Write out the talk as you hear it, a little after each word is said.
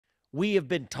We have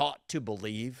been taught to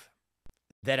believe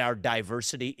that our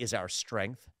diversity is our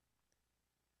strength.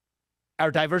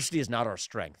 Our diversity is not our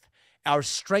strength. Our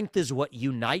strength is what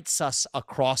unites us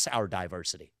across our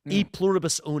diversity. E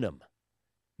pluribus unum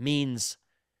means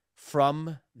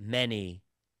from many,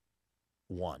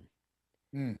 one.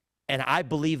 And I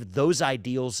believe those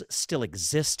ideals still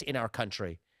exist in our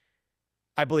country.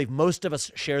 I believe most of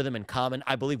us share them in common.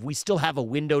 I believe we still have a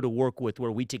window to work with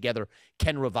where we together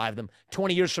can revive them.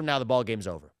 20 years from now, the ball game's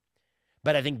over.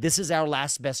 But I think this is our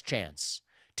last best chance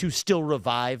to still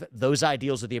revive those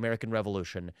ideals of the American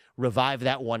Revolution, revive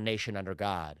that one nation under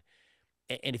God.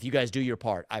 And if you guys do your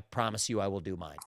part, I promise you I will do mine.